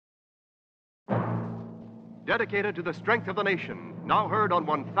dedicated to the strength of the nation, now heard on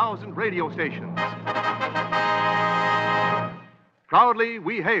 1,000 radio stations. Proudly,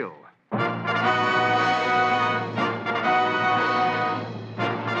 we hail.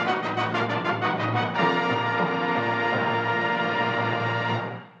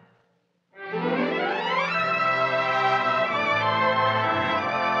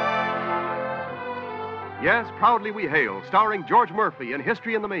 Yes, Proudly We Hail, starring George Murphy in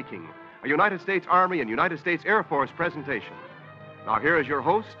History in the Making, a United States Army and United States Air Force presentation. Now, here is your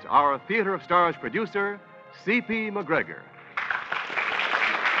host, our Theater of Stars producer, C.P. McGregor.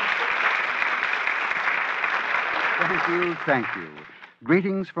 Thank you.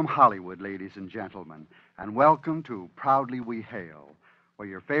 Greetings from Hollywood, ladies and gentlemen, and welcome to Proudly We Hail, where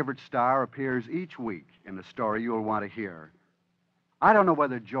your favorite star appears each week in a story you'll want to hear. I don't know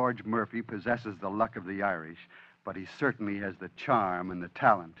whether George Murphy possesses the luck of the Irish, but he certainly has the charm and the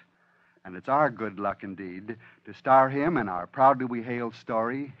talent. And it's our good luck, indeed, to star him in our Proudly We Hail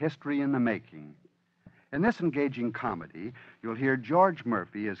story, History in the Making. In this engaging comedy, you'll hear George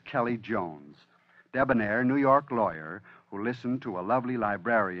Murphy as Kelly Jones, debonair New York lawyer who listened to a lovely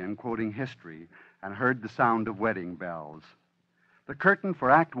librarian quoting history and heard the sound of wedding bells. The curtain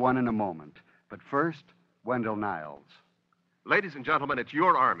for Act One in a moment, but first, Wendell Niles. Ladies and gentlemen, it's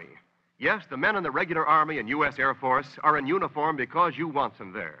your Army. Yes, the men in the regular Army and U.S. Air Force are in uniform because you want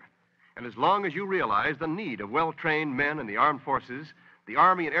them there. And as long as you realize the need of well-trained men in the armed forces, the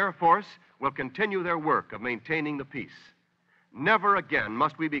Army and Air Force will continue their work of maintaining the peace. Never again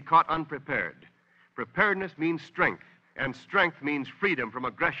must we be caught unprepared. Preparedness means strength, and strength means freedom from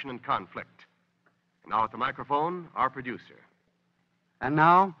aggression and conflict. Now at the microphone, our producer. And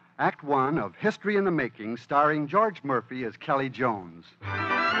now, Act One of History in the Making, starring George Murphy as Kelly Jones.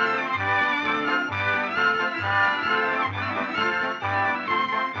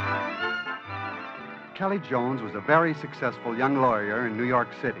 Kelly Jones was a very successful young lawyer in New York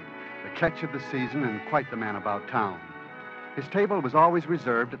City, the catch of the season and quite the man about town. His table was always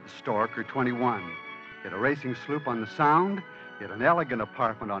reserved at the Stork or 21. He had a racing sloop on the Sound, he had an elegant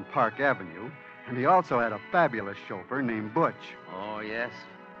apartment on Park Avenue, and he also had a fabulous chauffeur named Butch. Oh, yes.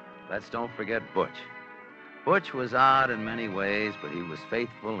 Let's don't forget Butch. Butch was odd in many ways, but he was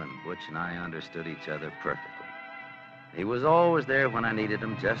faithful, and Butch and I understood each other perfectly. He was always there when I needed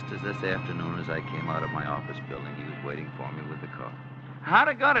him, just as this afternoon as I came out of my office building, he was waiting for me with the car. How'd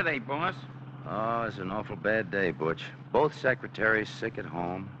it go today, boss? Oh, it's an awful bad day, Butch. Both secretaries sick at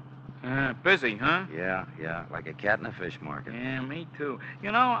home. Busy, huh? Yeah, like a cat in a fish market. Yeah, me too.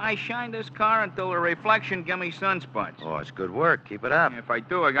 You know, I shined this car until the reflection gave me sunspots. Oh, it's good work. Keep it up. If I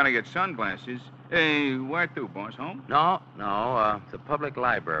do, I gotta get sunglasses. Hey, where to, boss? Home? No, the public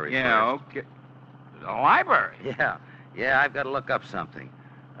library Yeah, first. okay. The library? Yeah, I've got to look up something.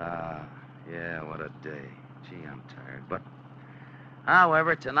 Yeah, what a day. Gee, I'm tired. But,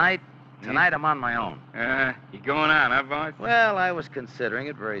 however, tonight I'm on my own. You going out, huh, boss? Well, I was considering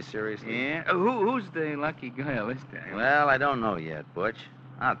it very seriously. Yeah? Who's the lucky girl this time? Well, I don't know yet, Butch.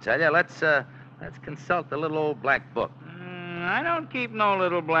 I'll tell you, let's consult the little old black book. I don't keep no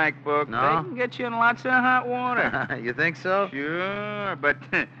little black book. No? They can get you in lots of hot water. You think so? Sure, but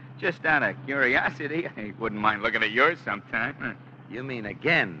just out of curiosity, I wouldn't mind looking at yours sometime. You mean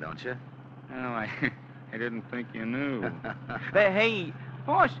again, don't you? Well, I didn't think you knew. Hey,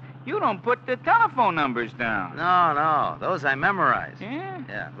 boss, you don't put the telephone numbers down. No, those I memorized. Yeah?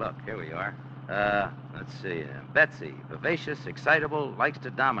 Yeah, look, here we are. Let's see. Betsy, vivacious, excitable, likes to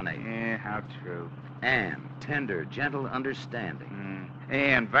dominate. Yeah, how true. Anne, tender, gentle, understanding.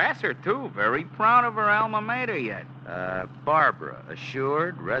 And Vassar, too, very proud of her alma mater yet. Barbara,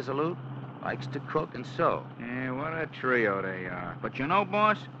 assured, resolute, likes to cook and sew. Yeah, what a trio they are. But you know,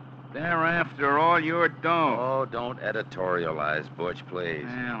 boss, they're after all your dough. Oh, don't editorialize, Butch, please.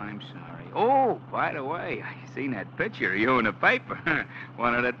 Well, I'm sorry. Oh, by the way, I seen that picture of you in the paper.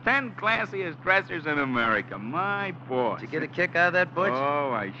 One of the 10 classiest dressers in America. My boss. Did you get a kick out of that, Butch?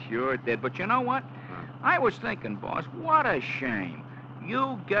 Oh, I sure did. But you know what? I was thinking, boss, what a shame.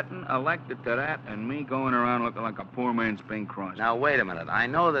 You getting elected to that and me going around looking like a poor man's Bing Crosby. Now, wait a minute. I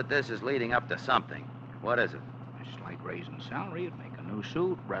know that this is leading up to something. What is it? A slight raise in salary would make a new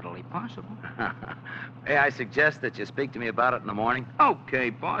suit readily possible. Hey, I suggest that you speak to me about it in the morning.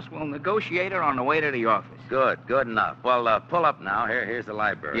 Okay, boss. We'll negotiate it on the way to the office. Good enough. Well, pull up now. Here's the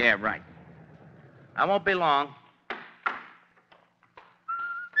library. Yeah, right. I won't be long.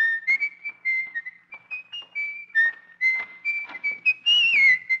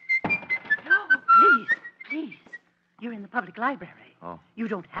 Please. You're in the public library. Oh. You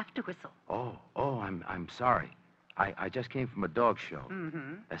don't have to whistle. I'm sorry. I just came from a dog show.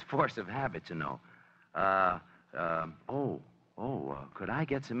 Mm-hmm. That's force of habit, you know. Could I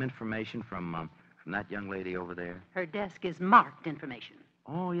get some information from that young lady over there? Her desk is marked information.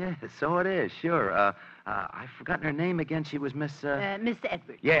 Oh, yes, so it is, sure. I've forgotten her name again. She was Miss... Miss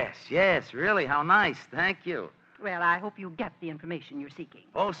Edwards. Yes, really, how nice. Thank you. Well, I hope you get the information you're seeking.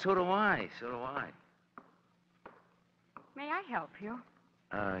 Oh, so do I. May I help you?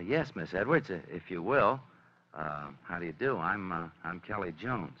 Yes, Miss Edwards, if you will. How do you do? I'm Kelly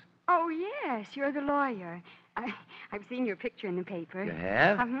Jones. Oh, yes, you're the lawyer. I've seen your picture in the paper. You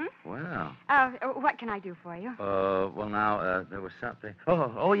have? Uh-huh. Well. What can I do for you? There was something.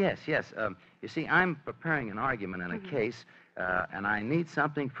 Yes. You see, I'm preparing an argument in a case, and I need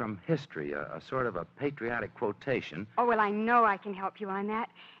something from history, a sort of a patriotic quotation. Oh, well, I know I can help you on that.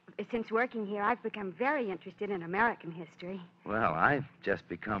 Since working here, I've become very interested in American history. Well, I've just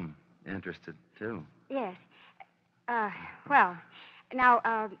become interested, too. Yes.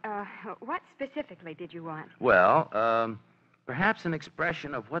 What specifically did you want? Well, perhaps an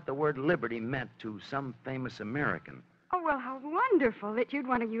expression of what the word liberty meant to some famous American. Oh, well, how wonderful that you'd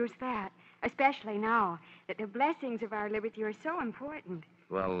want to use that, especially now that the blessings of our liberty are so important.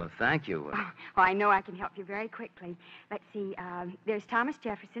 Well, thank you. I know I can help you very quickly. Let's see. There's Thomas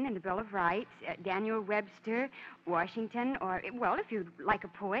Jefferson in the Bill of Rights, Daniel Webster, Washington, or, well, if you'd like a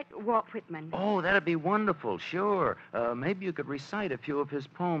poet, Walt Whitman. Oh, that'd be wonderful, sure. Maybe you could recite a few of his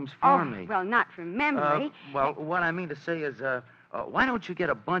poems for me. Well, not from memory. What I mean to say is, why don't you get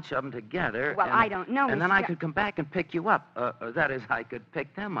a bunch of them together? Well, I don't know, And then Mr. I could come back and pick you up. That is, I could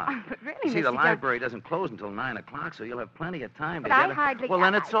pick them up. But really, You see, the Mr. library doesn't close until 9 o'clock, so you'll have plenty of time to But get I it. hardly- Well,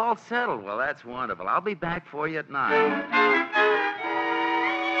 then it's all settled. Well, that's wonderful. I'll be back for you at 9.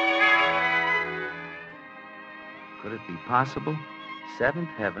 Could it be possible? Seventh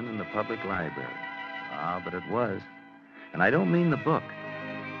heaven in the public library. But it was. And I don't mean the book.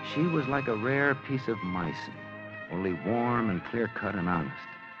 She was like a rare piece of meissen, only warm and clear-cut and honest.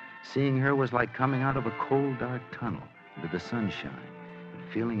 Seeing her was like coming out of a cold, dark tunnel into the sunshine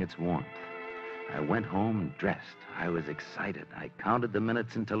and feeling its warmth. I went home and dressed. I was excited. I counted the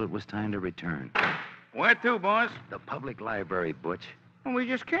minutes until it was time to return. Where to, boss? The public library, Butch. Well, we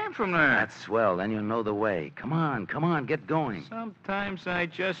just came from there. That's swell. Then you'll know the way. Come on, get going. Sometimes I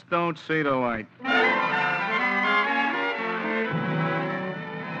just don't see the light.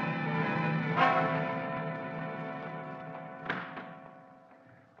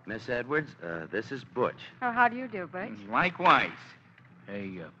 Miss Edwards, this is Butch. Oh, how do you do, Butch? Likewise.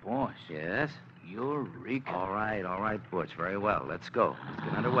 Hey, boss. Yes? You're reeking. All right, Butch. Very well. Let's go. Let's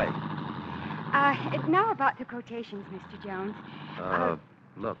get underway. Now about the quotations, Mr. Jones.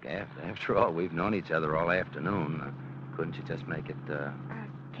 Look, after all, we've known each other all afternoon. Couldn't you just make it,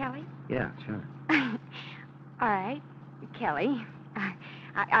 Kelly? Yeah, sure. All right, Kelly.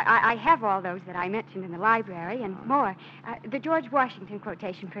 I have all those that I mentioned in the library and more. The George Washington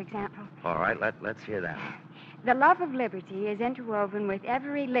quotation, for example. All right, let's hear that. The love of liberty is interwoven with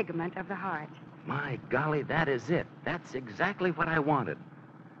every ligament of the heart. My golly, that is it. That's exactly what I wanted.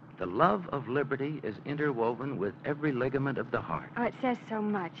 The love of liberty is interwoven with every ligament of the heart. Oh, it says so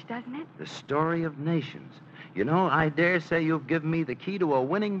much, doesn't it? The story of nations. You know, I dare say you've given me the key to a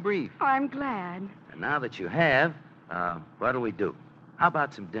winning brief. Oh, I'm glad. And now that you have, what do we do? How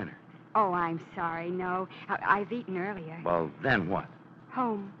about some dinner? Oh, I'm sorry, no. I've eaten earlier. Well, then what?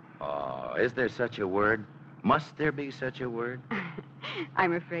 Home. Oh, is there such a word? Must there be such a word?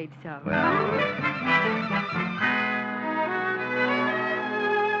 I'm afraid so.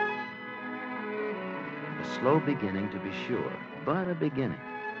 A slow beginning, to be sure, but a beginning.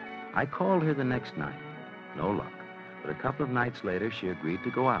 I called her the next night. No luck. But a couple of nights later, she agreed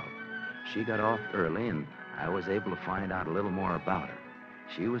to go out. She got off early, and I was able to find out a little more about her.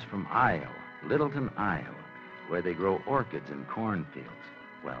 She was from Iowa, Littleton, Iowa, where they grow orchids in cornfields.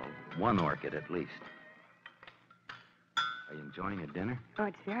 Well, one orchid at least. Are you enjoying your dinner? Oh,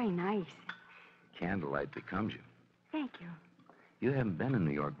 it's very nice. Candlelight becomes you. Thank you. You haven't been in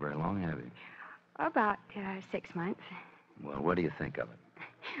New York very long, have you? About 6 months. Well, what do you think of it?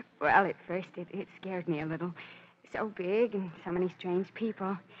 Well, at first it scared me a little. So big and so many strange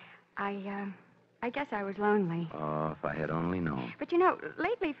people. I guess I was lonely. Oh, if I had only known. But, you know,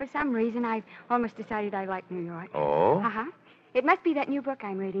 lately, for some reason, I've almost decided I like New York. Oh? Uh-huh. It must be that new book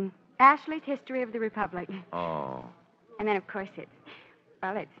I'm reading, Ashley's History of the Republic. Oh. And then, of course, it's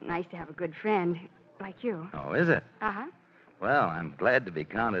nice to have a good friend like you. Oh, is it? Uh-huh. Well, I'm glad to be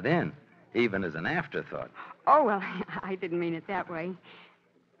counted in, even as an afterthought. Oh, well, I didn't mean it that way.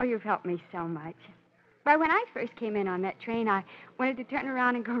 Oh, you've helped me so much. Why, when I first came in on that train, I wanted to turn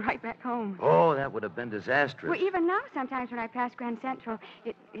around and go right back home. Oh, that would have been disastrous. Well, even now, sometimes when I pass Grand Central,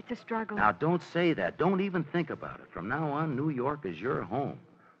 it's a struggle. Now, don't say that. Don't even think about it. From now on, New York is your home.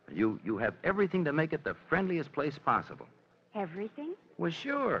 You have everything to make it the friendliest place possible. Everything? Well,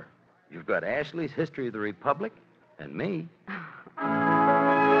 sure. You've got Ashley's History of the Republic and me.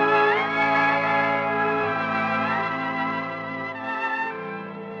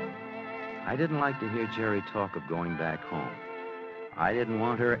 I didn't like to hear Jerry talk of going back home. I didn't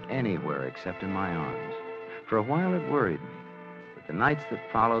want her anywhere except in my arms. For a while, it worried me. But the nights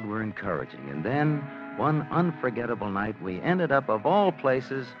that followed were encouraging. And then, one unforgettable night, we ended up, of all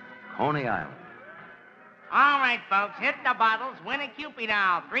places, Coney Island. All right, folks, hit the bottles. Win a Cupid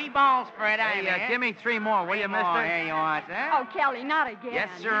doll. 3 balls for it, Hey, give me 3 more, will you, mister? Here you are, sir. Oh, Kelly, not again. Yes,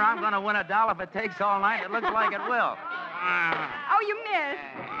 sir, I'm going to win a doll if it takes all night. It looks like it will. Oh, you missed.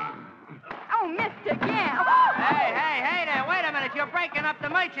 Oh, missed again. Hey there, wait a minute. You're breaking up the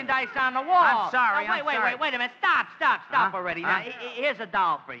merchandise on the wall. I'm sorry, Wait a minute. Stop already. Now, here's a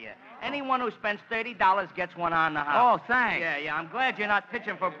doll for you. Anyone who spends $30 gets one on the house. Oh, thanks. Yeah, I'm glad you're not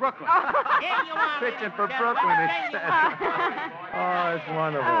pitching for Brooklyn. Here you are. Pitching for ladies and Brooklyn, gentlemen. it's- There you are. Oh, it's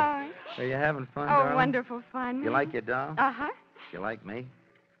wonderful. Oh, Are you having fun, oh, darling? wonderful fun. You like your doll? Uh-huh, You like me?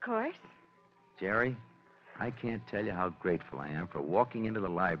 of course. Jerry, I can't tell you how grateful I am for walking into the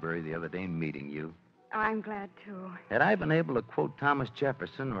library the other day and meeting you. Oh, I'm glad, too. Had I been able to quote Thomas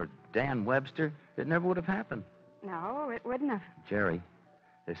Jefferson or Dan Webster, it never would have happened. No, it wouldn't have. Jerry,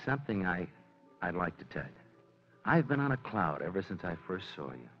 there's something I'd like to tell you. I've been on a cloud ever since I first saw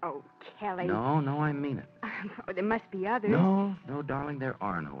you. Oh, Kelly. No, I mean it. Oh, there must be others. No, darling, there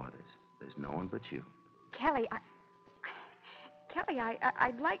are no others. There's no one but you. Kelly,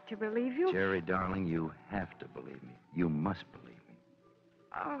 I'd like to believe you. Jerry, darling, you have to believe me. You must believe me.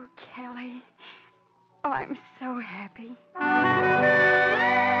 Oh, Kelly. Oh, I'm so happy.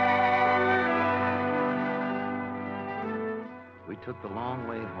 We took the long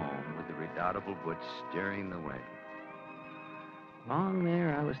way home with the redoubtable Butch steering the way. Long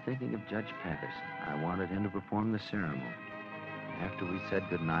there, I was thinking of Judge Patterson. I wanted him to perform the ceremony. After we said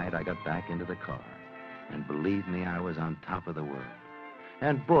goodnight, I got back into the car. And believe me, I was on top of the world.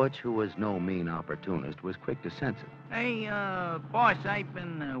 And Butch, who was no mean opportunist, was quick to sense it. Hey, boss, I've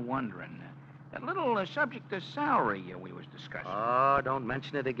been wondering. That little subject of salary we was discussing. Oh, don't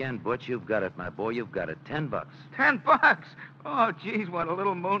mention it again, Butch. You've got it, my boy. You've got it. $10. $10? Oh, geez, what a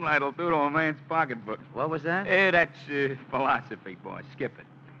little moonlight'll do to a man's pocketbook. What was that? That's philosophy, boss. Skip it.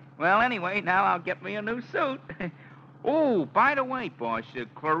 Well, anyway, now I'll get me a new suit. Oh, by the way, boss,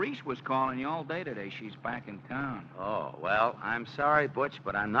 Clarice was calling you all day today. She's back in town. Oh, well, I'm sorry, Butch,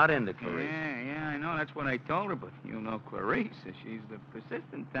 but I'm not into Clarice. Yeah, I know. That's what I told her, but you know Clarice. She's the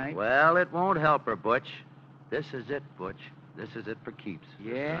persistent type. Well, it won't help her, Butch. This is it, Butch. This is it for keeps.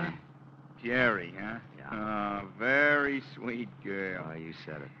 Yeah? Jerry, huh? Yeah. Oh, very sweet girl. Oh, you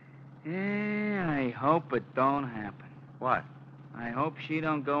said it. Yeah, I hope it don't happen. What? I hope she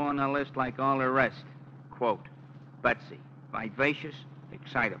don't go on the list like all the rest. Quote, Betsy, vivacious,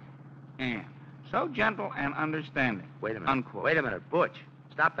 excitable. Anne, so gentle and understanding. Wait a minute. Unquote. Wait a minute, Butch.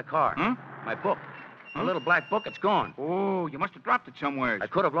 Stop the car. Huh? My book. Huh? A little black book, it's gone. Oh, you must have dropped it somewhere. I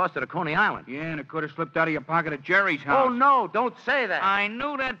could have lost it at Coney Island. Yeah, and it could have slipped out of your pocket at Jerry's house. Oh, no, don't say that. I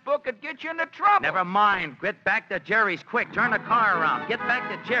knew that book would get you into trouble. Never mind. Get back to Jerry's quick. Turn the car around. Get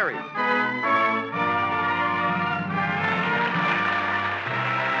back to Jerry's.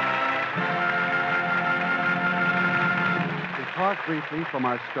 Pause briefly from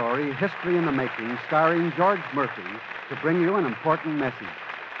our story, History in the Making, starring George Murphy, to bring you an important message.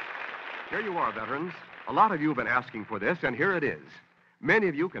 Here you are, veterans. A lot of you have been asking for this, and here it is. Many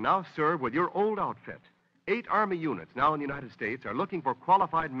of you can now serve with your old outfit. 8 Army units now in the United States are looking for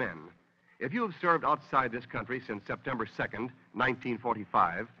qualified men. If you have served outside this country since September 2nd,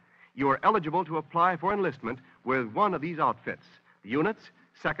 1945, you are eligible to apply for enlistment with one of these outfits. The units,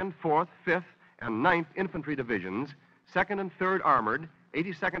 2nd, 4th, 5th, and 9th Infantry Divisions, 2nd and 3rd Armored,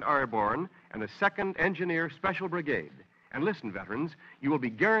 82nd Airborne, and the 2nd Engineer Special Brigade. And listen, veterans, you will be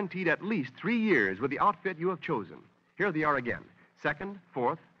guaranteed at least 3 years with the outfit you have chosen. Here they are again. 2nd,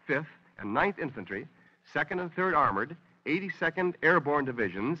 4th, 5th, and 9th Infantry, 2nd and 3rd Armored, 82nd Airborne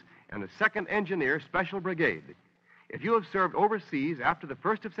Divisions, and the 2nd Engineer Special Brigade. If you have served overseas after the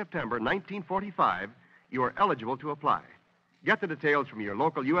 1st of September, 1945, you are eligible to apply. Get the details from your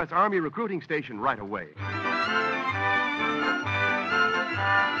local U.S. Army recruiting station right away.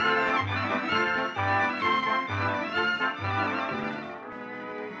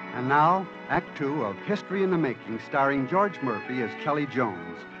 And now, Act Two of History in the Making, starring George Murphy as Kelly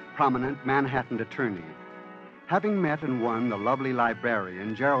Jones, prominent Manhattan attorney. Having met and won the lovely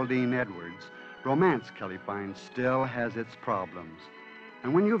librarian, Geraldine Edwards, romance, Kelly finds, still has its problems.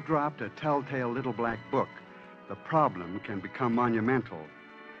 And when you've dropped a telltale little black book, the problem can become monumental.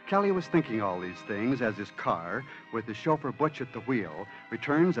 Kelly was thinking all these things as his car, with the chauffeur Butch at the wheel,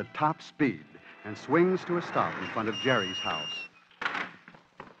 returns at top speed and swings to a stop in front of Jerry's house.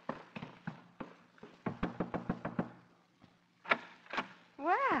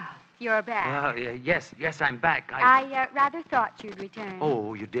 Well, you're back. Yes, I'm back. I rather thought you'd return.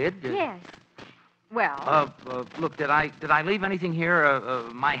 Oh, you did? Yes. Well, Look, did I leave anything here?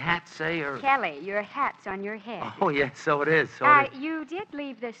 My hat, say, or? Kelly, your hat's on your head. Oh, yes, so it is. You did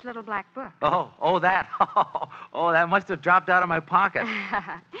leave this little black book. Oh, that. Oh, that must have dropped out of my pocket.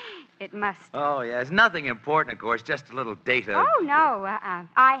 It must. Oh, yeah. It's nothing important, of course, just a little data. Oh, no.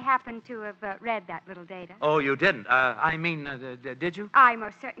 I happen to have read that little data. Oh, you didn't? Did you? I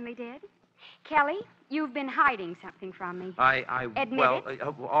most certainly did. Kelly, you've been hiding something from me. Admit it.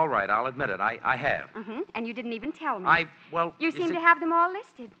 All right, I'll admit it. I have. Mm-hmm. And you didn't even tell me. You seem see... to have them all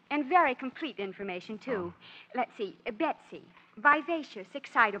listed. And very complete information, too. Let's see. Betsy. Vivacious,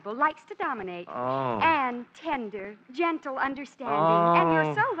 excitable, likes to dominate. Oh. And tender, gentle, understanding. And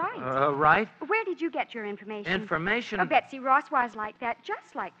you're so right. Right? Where did you get your information? Information? Betsy Ross was like that,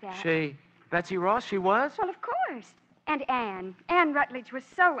 just like that. Betsy Ross, she was? Well, of course. And Anne Rutledge was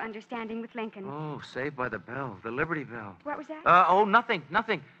so understanding with Lincoln. Oh, Saved by the Bell, the Liberty Bell. What was that?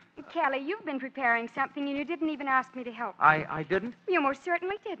 Nothing. Kelly, you've been preparing something and you didn't even ask me to help. I didn't? You most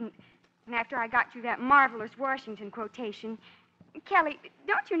certainly didn't. And after I got you that marvelous Washington quotation, Kelly,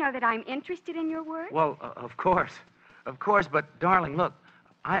 don't you know that I'm interested in your work? Well, of course. Of course, but, darling, look,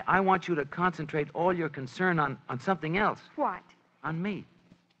 I want you to concentrate all your concern on something else. What? On me.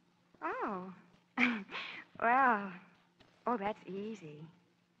 Oh. Well, that's easy.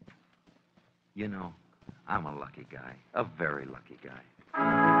 You know, I'm a lucky guy. A very lucky guy.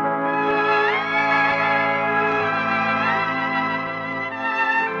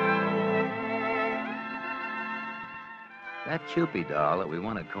 That Cupid doll that we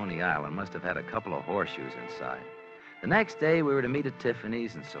won at Coney Island must have had a couple of horseshoes inside. The next day, we were to meet at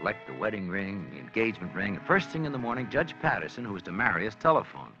Tiffany's and select the wedding ring, the engagement ring. First thing in the morning, Judge Patterson, who was to marry us,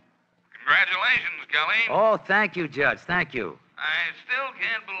 telephoned. Congratulations, Kelly. Oh, thank you, Judge. Thank you. I still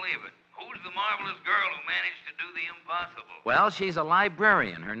can't believe it. Who's the marvelous girl who managed to do the impossible? Well, she's a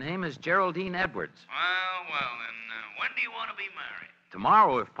librarian. Her name is Geraldine Edwards. Well, then, when do you want to be married?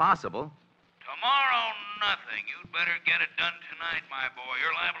 Tomorrow, if possible. Tomorrow, nothing. You'd better get it done tonight, my boy.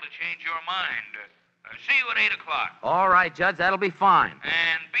 You're liable to change your mind. See you at 8 o'clock. All right, Judge, that'll be fine.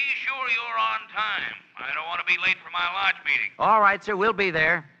 And be sure you're on time. I don't want to be late for my lodge meeting. All right, sir, we'll be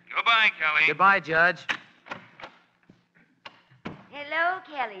there. Goodbye, Kelly. Goodbye, Judge. Hello,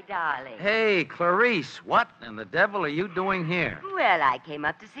 Kelly, darling. Hey, Clarice, what in the devil are you doing here? Well, I came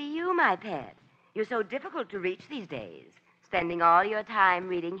up to see you, my pet. You're so difficult to reach these days, spending all your time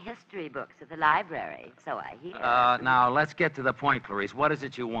reading history books at the library, so I hear. Now, let's get to the point, Clarice. What is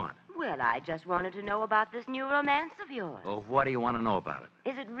it you want? Well, I just wanted to know about this new romance of yours. Oh, what do you want to know about it?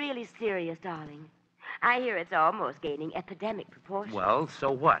 Is it really serious, darling? I hear it's almost gaining epidemic proportions. Well,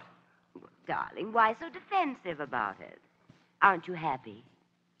 so what? Darling, why so defensive about it? Aren't you happy?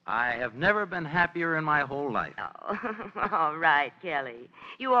 I have never been happier in my whole life. Oh, all right, Kelly.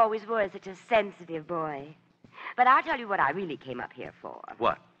 You always were such a sensitive boy. But I'll tell you what I really came up here for.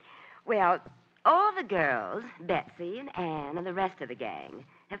 What? Well, all the girls, Betsy and Anne and the rest of the gang,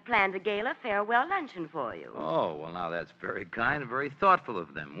 have planned a gala farewell luncheon for you. Oh, well, now that's very kind and very thoughtful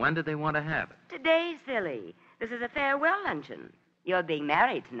of them. When did they want to have it? Today, silly. This is a farewell luncheon. You're being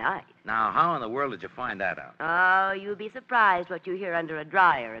married tonight. Now, how in the world did you find that out? Oh, you'll be surprised what you hear under a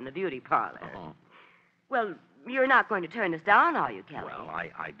dryer in the beauty parlor. Oh. Well, you're not going to turn us down, are you, Kelly? Well,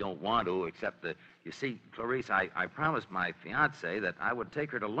 I don't want to, except that, you see, Clarice, I promised my fiancée that I would take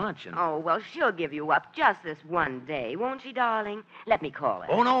her to lunch and... Oh, well, she'll give you up just this one day, won't she, darling? Let me call her.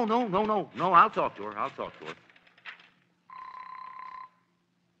 Oh, no, I'll talk to her.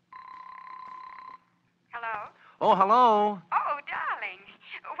 Hello? Oh, hello. Oh, darling.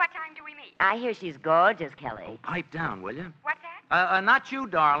 What time do we meet? I hear she's gorgeous, Kelly. Oh, pipe down, will you? What's that? Not you,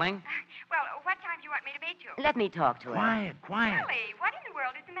 darling. Well, what time do you want me to meet you? Let me talk to her. Quiet. Kelly, what in the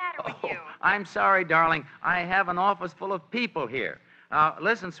world is the matter with you? I'm sorry, darling. I have an office full of people here.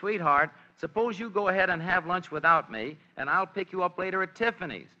 Listen, sweetheart, suppose you go ahead and have lunch without me, and I'll pick you up later at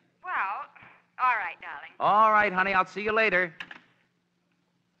Tiffany's. Well, all right, darling. All right, honey, I'll see you later.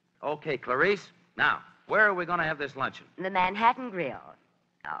 Okay, Clarice, now, where are we going to have this luncheon? The Manhattan Grill.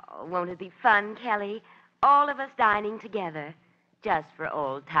 Oh, won't it be fun, Kelly? All of us dining together. just for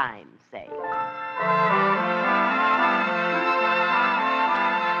old time's sake.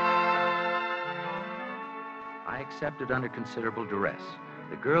 I accepted under considerable duress.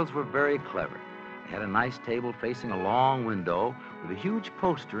 The girls were very clever. They had a nice table facing a long window with a huge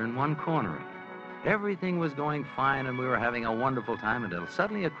poster in one corner of it. Everything was going fine, and we were having a wonderful time until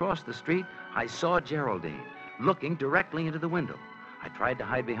suddenly across the street, I saw Geraldine looking directly into the window. I tried to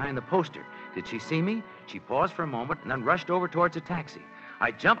hide behind the poster. Did she see me? She paused for a moment and then rushed over towards a taxi.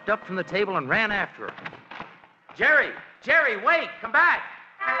 I jumped up from the table and ran after her. Jerry! Jerry, wait! Come back!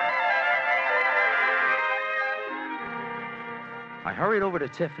 I hurried over to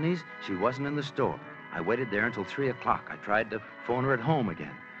Tiffany's. She wasn't in the store. I waited there until 3 o'clock. I tried to phone her at home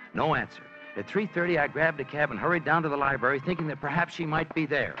again. No answer. At 3:30, I grabbed a cab and hurried down to the library, thinking that perhaps she might be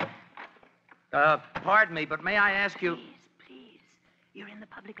there. Pardon me, but may I ask you... Please. You're in the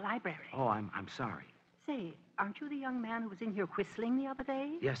public library. Oh, I'm sorry. Say, aren't you the young man who was in here whistling the other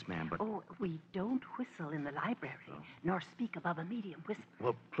day? Yes, ma'am, but... Oh, we don't whistle in the library, nor speak above a medium whisper.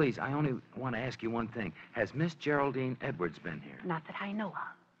 Well, please, I only want to ask you one thing. Has Miss Geraldine Edwards been here? Not that I know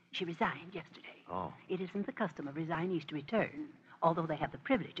of. She resigned yesterday. Oh. It isn't the custom of resignees to return, although they have the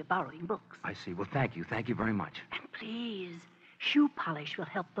privilege of borrowing books. I see. Well, thank you. Thank you very much. And please, shoe polish will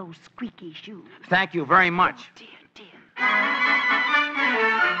help those squeaky shoes. Thank you very much. Oh, dear.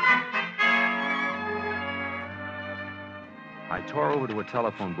 I tore over to a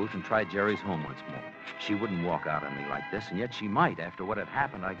telephone booth and tried Jerry's home once more. She wouldn't walk out on me like this, and yet she might. After what had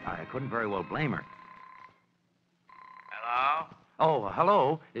happened, I couldn't very well blame her. Hello? Oh,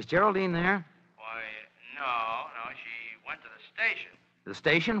 hello. Is Geraldine there? Why, no, she went to the station. The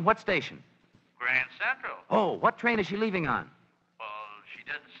station? What station? Grand Central. Oh, what train is she leaving on? Well, she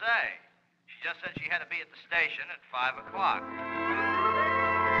didn't say. She just said she had to be at the station at 5 o'clock.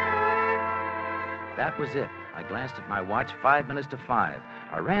 That was it. I glanced at my watch, 5 minutes to 5.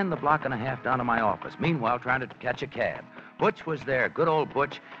 I ran the block and a half down to my office, meanwhile trying to catch a cab. Butch was there, good old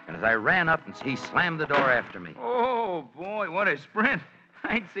Butch, and as I ran up, he slammed the door after me. Oh, boy, what a sprint.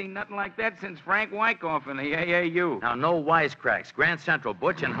 I ain't seen nothing like that since Frank Wyckoff in the AAU. Now, no wisecracks. Grand Central,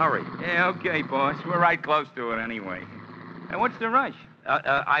 Butch, and hurry. Yeah, okay, boss. We're right close to it anyway. And what's the rush?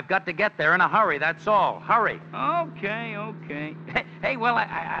 I've got to get there in a hurry, that's all. Hurry. Okay. Hey, well,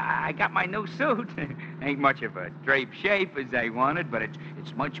 I got my new suit. Ain't much of a drape shape as I wanted, but it's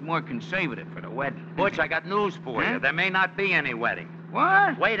much more conservative for the wedding. Butch, I got news for you. There may not be any wedding.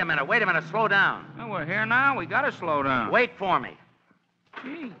 What? Wait a minute, slow down. Oh, we're here now. We gotta slow down. Wait for me.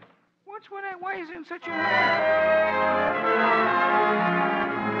 Gee, what's with that? Why is he in such a hurry?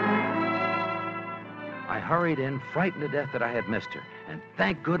 I hurried in, frightened to death that I had missed her. And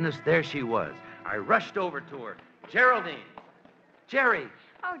thank goodness there she was. I rushed over to her. Geraldine! Jerry!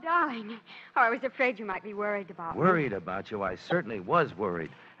 Oh, darling. Oh, I was afraid you might be worried about me. Worried about you? I certainly was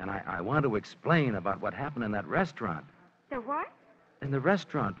worried. And I want to explain about what happened in that restaurant. The what? In the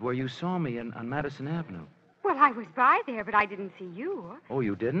restaurant where you saw me on Madison Avenue. Well, I was by there, but I didn't see you. Oh,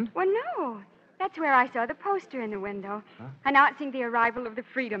 you didn't? Well, no. That's where I saw the poster in the window, announcing the arrival of the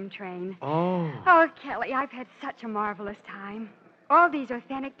Freedom Train. Oh. Oh, Kelly, I've had such a marvelous time. All these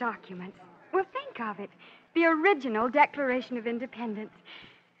authentic documents. Well, think of it. The original Declaration of Independence.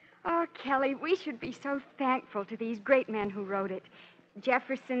 Oh, Kelly, we should be so thankful to these great men who wrote it.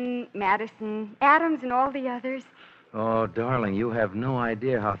 Jefferson, Madison, Adams, and all the others. Oh, darling, you have no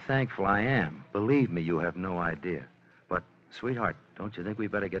idea how thankful I am. Believe me, you have no idea. But, sweetheart, don't you think we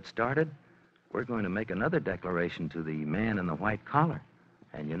better get started? We're going to make another declaration to the man in the white collar.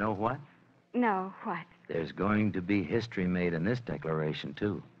 And you know what? No, what? There's going to be history made in this declaration,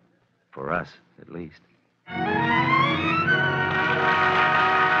 too. For us, at least.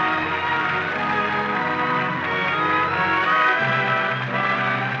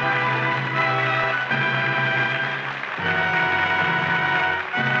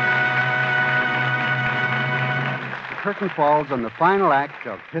 The curtain falls on the final act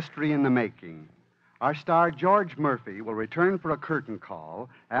of History in the Making. Our star, George Murphy, will return for a curtain call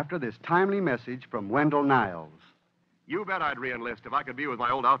after this timely message from Wendell Niles. You bet I'd re-enlist if I could be with my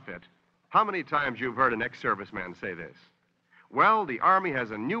old outfit. How many times you've heard an ex-serviceman say this? Well, the Army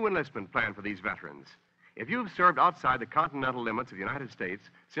has a new enlistment plan for these veterans. If you've served outside the continental limits of the United States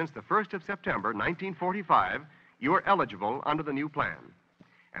since the 1st of September, 1945, you are eligible under the new plan.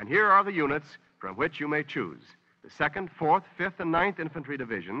 And here are the units from which you may choose. The 2nd, 4th, 5th, and 9th Infantry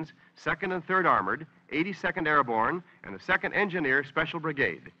Divisions, 2nd and 3rd Armored, 82nd Airborne, and the 2nd Engineer Special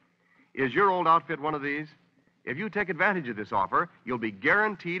Brigade. Is your old outfit one of these? If you take advantage of this offer, you'll be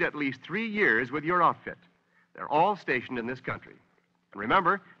guaranteed at least 3 years with your outfit. They're all stationed in this country. And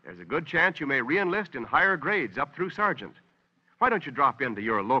remember, there's a good chance you may re-enlist in higher grades up through sergeant. Why don't you drop into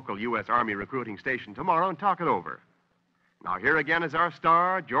your local U.S. Army recruiting station tomorrow and talk it over? Now, here again is our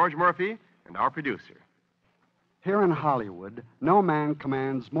star, George Murphy, and our producer. Here in Hollywood, no man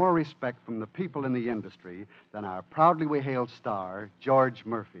commands more respect from the people in the industry than our proudly we hail star, George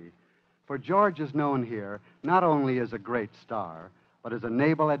Murphy. For George is known here not only as a great star, but as an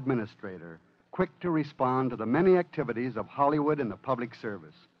able administrator, quick to respond to the many activities of Hollywood and the public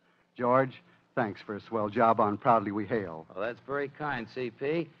service. George, thanks for a swell job on Proudly We Hail. Well, that's very kind,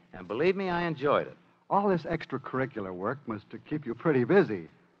 C.P., and believe me, I enjoyed it. All this extracurricular work must keep you pretty busy.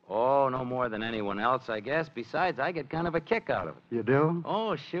 Oh, no more than anyone else, I guess. Besides, I get kind of a kick out of it. You do?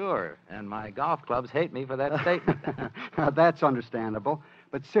 Oh, sure. And my golf clubs hate me for that statement. That's understandable.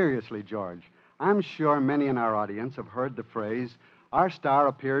 But seriously, George, I'm sure many in our audience have heard the phrase, our star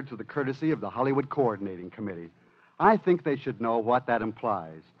appeared to the courtesy of the Hollywood Coordinating Committee. I think they should know what that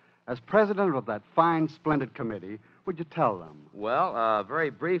implies. As president of that fine, splendid committee, would you tell them? Well, very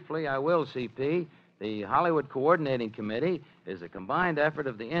briefly, I will, C.P. The Hollywood Coordinating Committee is a combined effort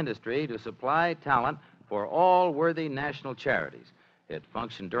of the industry to supply talent for all worthy national charities. It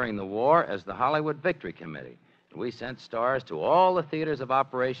functioned during the war as the Hollywood Victory Committee. We sent stars to all the theaters of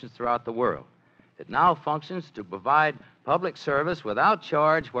operations throughout the world. It now functions to provide public service without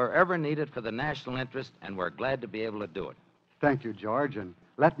charge wherever needed for the national interest, and we're glad to be able to do it. Thank you, George, and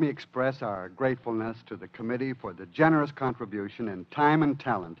let me express our gratefulness to the committee for the generous contribution in time and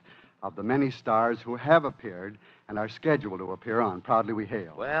talent of the many stars who have appeared and are scheduled to appear on Proudly We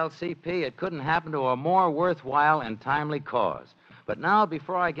Hail. Well, C.P., it couldn't happen to a more worthwhile and timely cause. But now,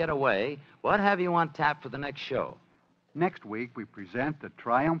 before I get away, what have you on tap for the next show? Next week, we present The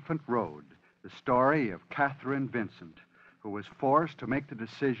Triumphant Road, the story of Catherine Vincent, who was forced to make the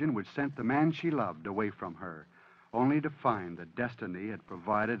decision which sent the man she loved away from her, only to find that destiny had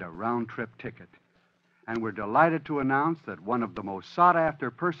provided a round-trip ticket. And we're delighted to announce that one of the most sought-after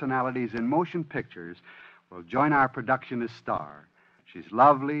personalities in motion pictures will join our production as star. She's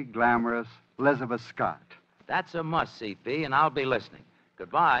lovely, glamorous Elizabeth Scott. That's a must, C.P., and I'll be listening.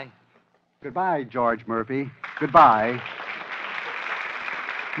 Goodbye. Goodbye, George Murphy. Goodbye.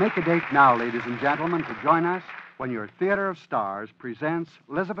 Make a date now, ladies and gentlemen, to join us when your Theater of Stars presents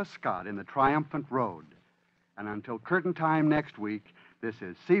Elizabeth Scott in The Triumphant Road. And until curtain time next week, this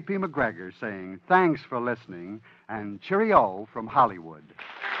is C.P. McGregor saying thanks for listening and cheerio from Hollywood.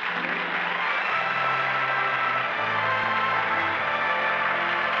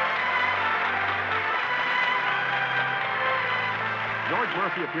 George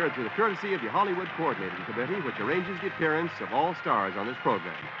Murphy appeared through the courtesy of the Hollywood Coordinating Committee, which arranges the appearance of all stars on this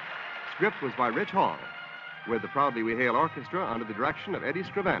program. Script was by Rich Hall, with the Proudly We Hail Orchestra under the direction of Eddie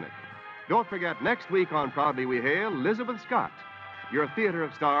Scrivanik. Don't forget, next week on Proudly We Hail, Elizabeth Scott. Your Theater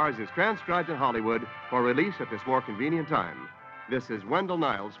of Stars is transcribed in Hollywood for release at this more convenient time. This is Wendell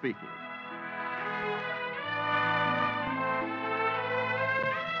Niles speaking.